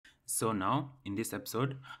So now in this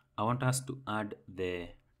episode, I want us to add the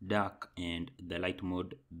dark and the light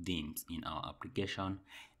mode themes in our application,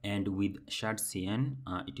 and with Shadcn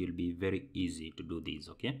it will be very easy to do this.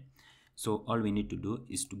 Okay, so all we need to do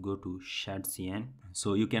is to go to Shadcn.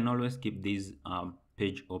 So you can always keep this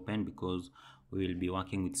page open because we will be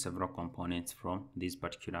working with several components from this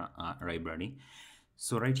particular library.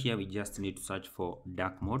 So right here we just need to search for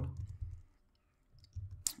dark mode,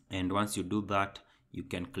 and once you do that, you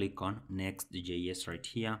can click on Next.js right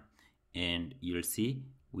here, and you'll see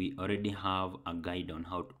we already have a guide on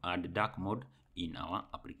how to add dark mode in our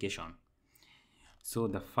application. So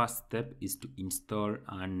the first step is to install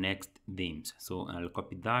our Next themes. So I'll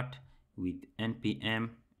copy that with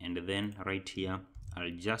npm, and then right here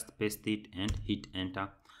I'll just paste it and hit enter.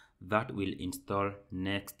 That will install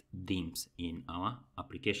Next themes in our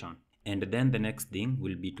application. And then the next thing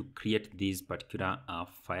will be to create this particular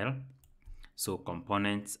file. So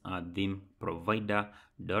components theme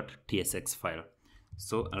provider.tsx file.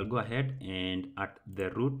 So I'll go ahead and at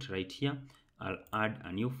the root right here, I'll add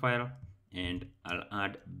a new file, and I'll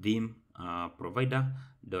add theme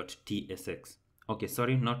provider.tsx. Okay,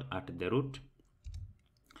 sorry, not at the root.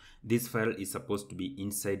 This file is supposed to be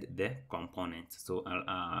inside the components. So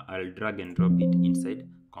I'll drag and drop it inside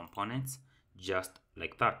components, just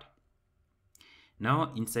like that.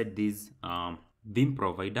 Now inside this theme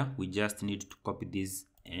provider, we just need to copy this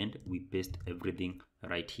and we paste everything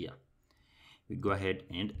right here. We go ahead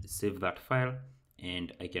and save that file,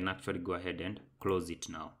 and I can actually go ahead and close it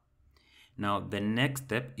now. Now the next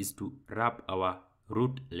step is to wrap our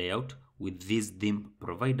root layout with this theme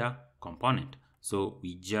provider component. So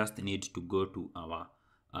we just need to go to our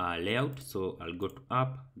layout. So I'll go to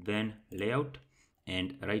app, then layout,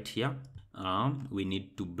 and right here we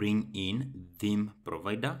need to bring in theme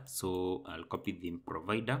provider. So I'll copy theme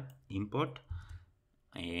provider, import,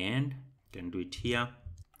 and can do it here.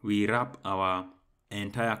 We wrap our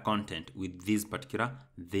entire content with this particular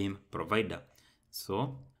theme provider.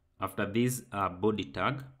 So after this body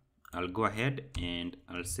tag, I'll go ahead and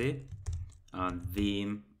I'll say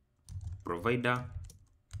theme provider,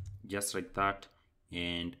 just like that,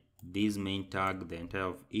 and this main tag, the entire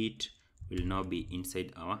of it, will now be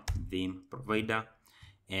inside our theme provider.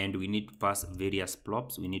 And we need to pass various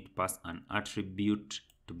props. We need to pass an attribute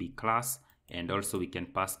to be class, and also we can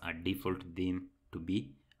pass a default theme to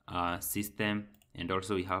be system, and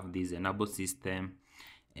also we have this enable system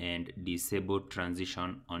and disable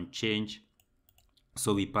transition on change.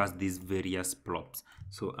 So we pass these various props.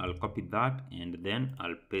 So I'll copy that and then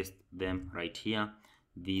I'll paste them right here.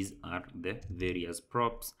 These are the various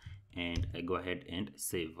props, and I go ahead and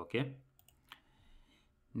save. Okay,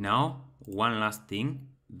 now one last thing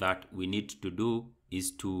that we need to do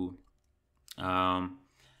is to add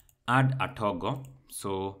a toggle.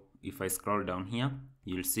 So if I scroll down here,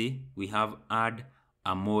 you'll see we have add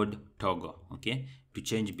a mode toggle, okay, to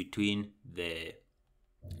change between the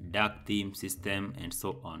dark theme, system, and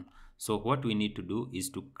so on. So what we need to do is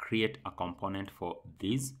to create a component for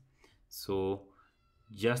this. So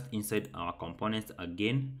just inside our components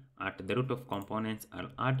again, at the root of components,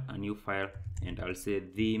 I'll add a new file, and I'll say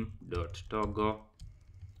theme.toggle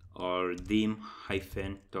or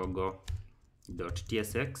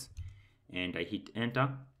theme-toggle.tsx, and I hit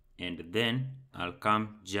enter, and then I'll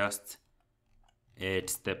come just at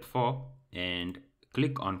step 4 and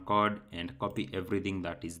click on code and copy everything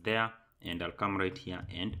that is there, and I'll come right here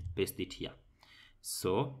and paste it here.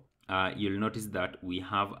 So you'll notice that we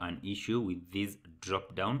have an issue with this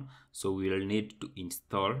drop down, so we'll need to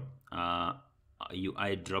install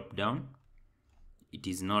UI drop down. It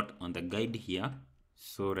is not on the guide here,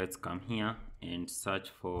 so let's come here and search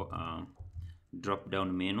for drop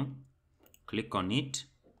down menu, click on it,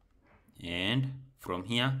 and from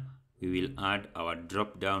here we will add our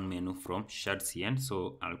drop down menu from Shadcn.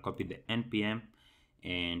 So I'll copy the npm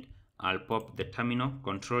and I'll pop the terminal,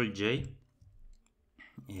 Control J,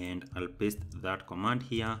 and I'll paste that command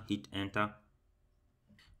here, hit enter.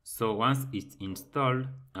 So once it's installed,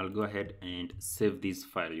 I'll go ahead and save this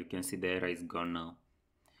file. You can see the error is gone now.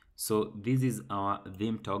 So this is our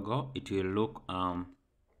theme toggle. It will look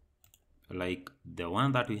like the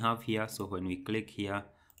one that we have here. So when we click here,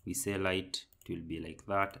 we say light, it will be like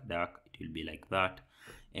that, dark, it will be like that.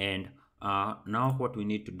 And now what we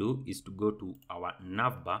need to do is to go to our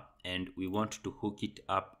navbar, and we want to hook it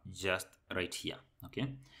up just right here.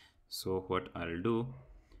 Okay, so what I'll do,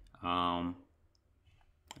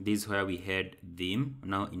 this is where we had theme.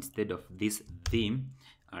 Now instead of this theme,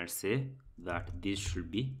 I'll say that this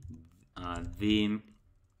should be theme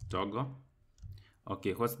toggle.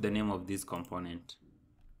 Okay, what's the name of this component?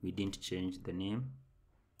 We didn't change the name.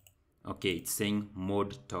 Okay, it's saying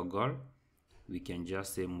mode toggle. We can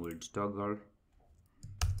just say mode toggle,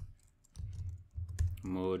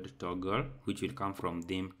 which will come from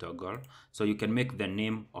theme toggle. So you can make the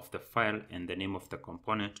name of the file and the name of the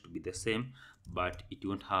component to be the same, but it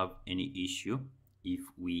won't have any issue if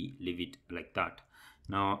we leave it like that.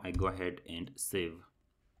 Now I go ahead and save,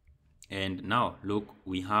 and now look,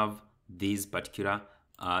 we have this particular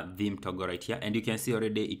theme toggle right here, and you can see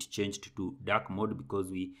already it changed to dark mode because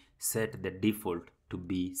we set the default to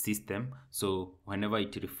be system. So whenever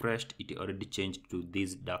it refreshed, it already changed to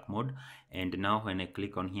this dark mode, and now when I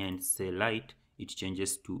click on here and say light, it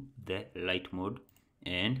changes to the light mode,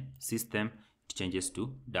 and system, it changes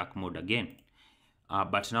to dark mode again.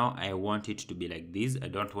 But now I want it to be like this. I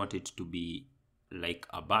don't want it to be like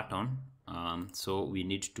a button. So we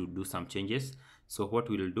need to do some changes. So what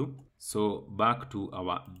we'll do, so back to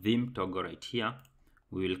our theme toggle right here,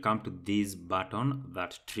 we will come to this button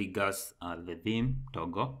that triggers the theme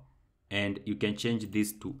toggle, and you can change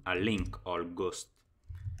this to a link or ghost,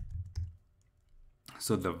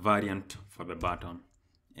 so the variant for the button.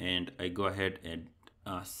 And I go ahead and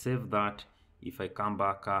save that. If I come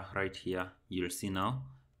back right here, you'll see now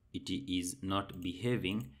it is not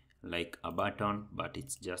behaving like a button, but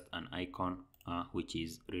it's just an icon, which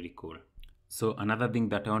is really cool. So another thing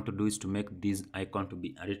that I want to do is to make this icon to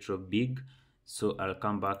be a little big. So I'll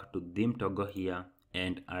come back to theme toggle here,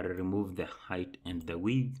 and I'll remove the height and the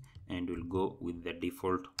width, and we'll go with the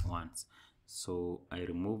default ones. So I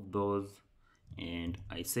remove those and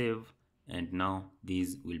I save, and now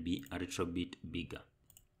these will be a little bit bigger.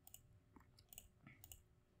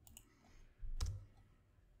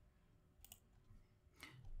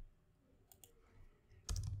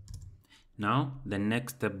 Now the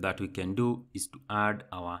next step that we can do is to add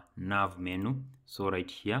our nav menu. So right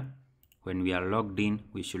here, when we are logged in,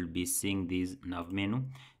 we should be seeing this nav menu,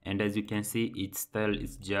 and as you can see, its style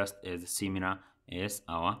is just as similar as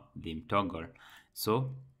our theme toggle.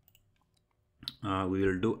 So we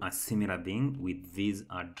will do a similar thing with this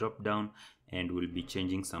drop down, and we'll be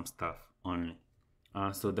changing some stuff only.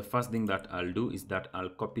 So the first thing that I'll do is that I'll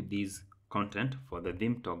copy this content for the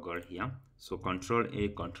theme toggle here. So Control A,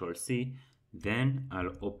 Control C, then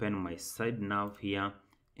I'll open my side nav here,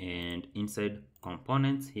 and inside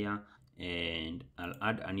components here, and I'll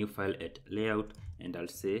add a new file at layout, and I'll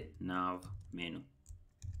say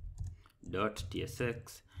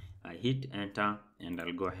NavMenu.tsx. I hit enter, and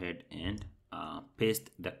I'll go ahead and paste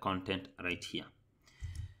the content right here.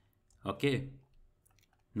 Okay,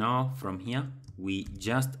 now from here we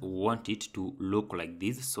just want it to look like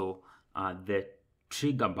this. So the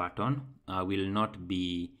trigger button will not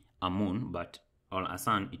be a moon, but or a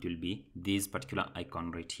sun. It will be this particular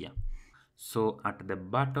icon right here. So at the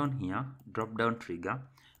button here, drop down trigger,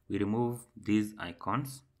 we remove these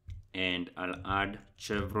icons, and I'll add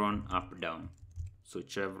chevron up down. So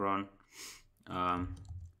chevron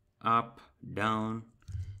up down.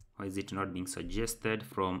 Why is it not being suggested?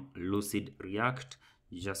 From Lucid React,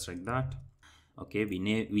 just like that. Okay,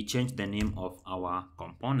 we change the name of our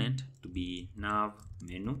component to be nav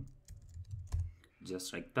menu,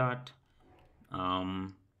 just like that.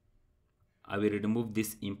 I will remove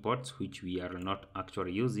these imports which we are not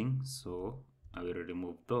actually using, so I will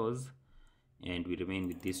remove those, and we remain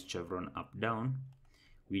with this chevron up down.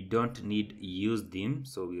 We don't need use theme,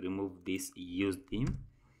 so we remove this use theme,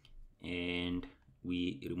 and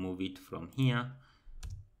we remove it from here,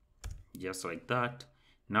 just like that.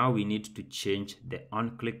 Now we need to change the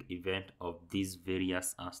on-click event of these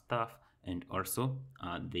various stuff, and also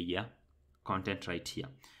the content right here.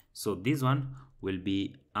 So this one will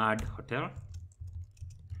be add hotel,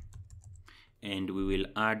 and we will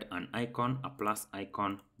add an icon, a plus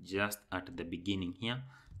icon, just at the beginning here.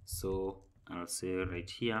 So I'll say right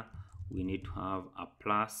here we need to have a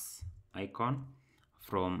plus icon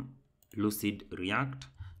from Lucid React.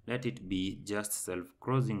 Let it be just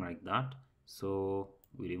self-closing like that. So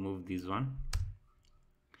we remove this one,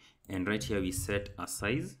 and right here we set a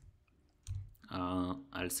size.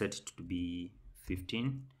 I'll set it to be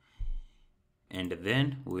 15, and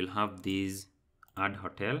then we'll have this add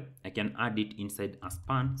hotel. I can add it inside a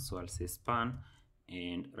span, so I'll say span,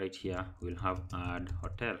 and right here we'll have add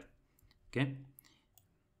hotel. Okay,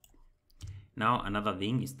 now another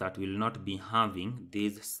thing is that we'll not be having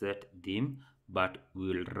this set theme, but we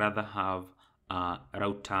will rather have a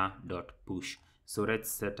router.push. So let's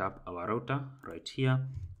set up our router right here.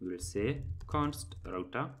 We will say const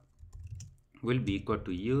router will be equal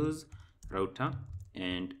to use router,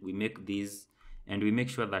 and we make this, and we make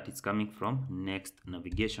sure that it's coming from next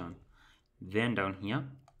navigation. Then down here,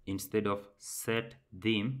 instead of set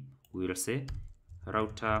theme, we will say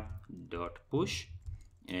router.push,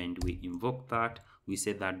 and we invoke that. We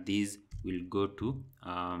say that these will go to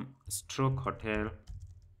stroke hotel,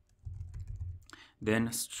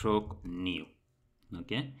 then stroke new.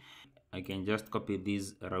 Okay, I can just copy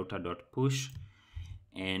this router.push,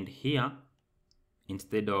 and here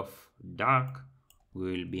instead of dark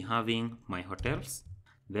we will be having my hotels.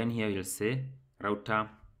 Then here we'll say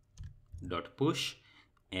router.push,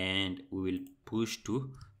 and we will push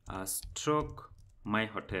to stroke my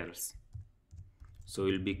hotels. So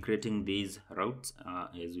we'll be creating these routes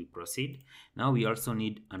as we proceed. Now we also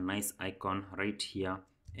need a nice icon right here,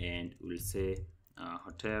 and we'll say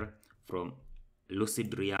hotel from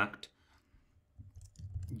Lucid React,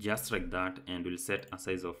 just like that, and we'll set a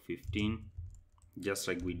size of 15, just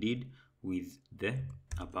like we did with the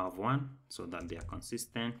above one, so that they are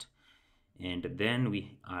consistent. And then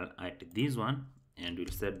we are at this one, and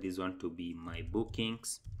we'll set this one to be my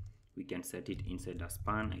bookings. We can set it inside a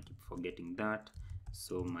span, I keep forgetting that.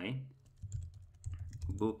 So my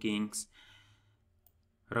bookings,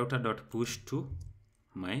 router.push to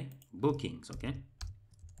my bookings. Okay,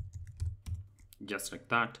 just like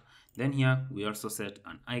that. Then here we also set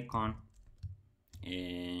an icon,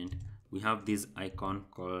 and we have this icon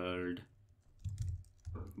called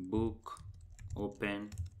book open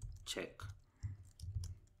check.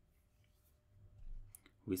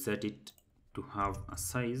 We set it to have a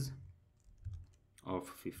size of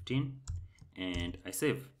 15, and I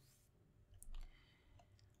save.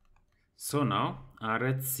 So now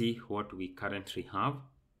let's see what we currently have.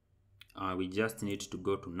 We just need to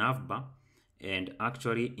go to navbar, and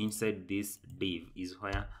actually inside this div is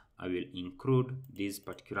where I will include this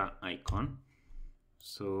particular icon.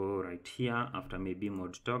 So right here, after maybe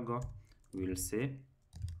mode toggle, we'll say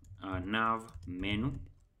nav menu.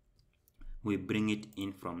 We bring it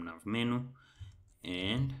in from NavMenu,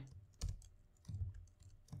 and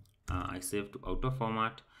I save to auto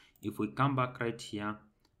format. If we come back right here,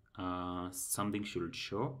 something should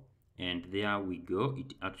show, and there we go,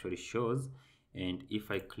 it actually shows. And if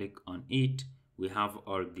I click on it, we have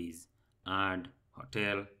all these: add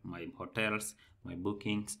hotel, my hotels, my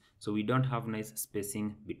bookings. So we don't have nice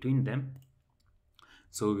spacing between them.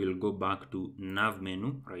 So we'll go back to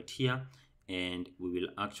NavMenu right here, and we will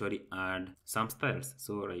actually add some styles.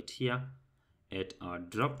 So right here at our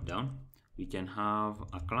drop down, we can have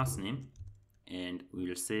a class name, and we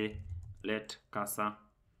will say let cursor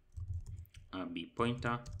be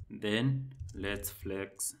pointer. Then let's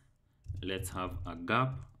flex, let's have a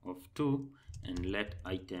gap of 2, and let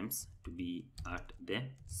items to be at the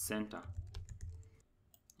center.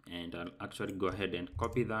 And I'll actually go ahead and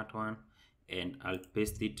copy that one, and I'll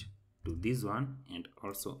paste it to this one, and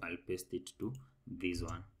also I'll paste it to this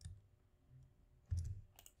one.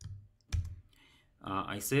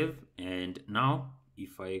 I save, and now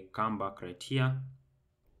if I come back right here,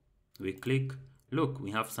 we click, look,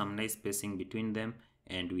 we have some nice spacing between them,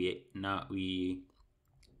 and we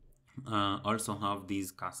also have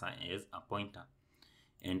this cursor as a pointer,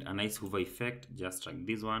 and a nice hover effect just like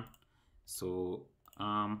this one. So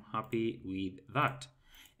I'm happy with that.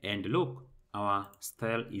 And look, our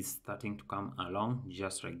style is starting to come along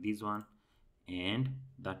just like this one, and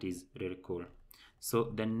that is really cool.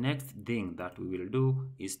 So the next thing that we will do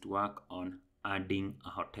is to work on adding a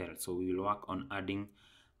hotel. So we will work on adding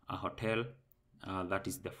a hotel, that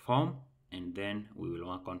is the form, and then we will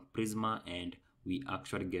work on Prisma, and we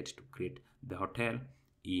actually get to create the hotel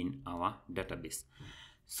in our database.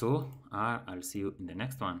 So I'll see you in the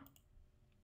next one.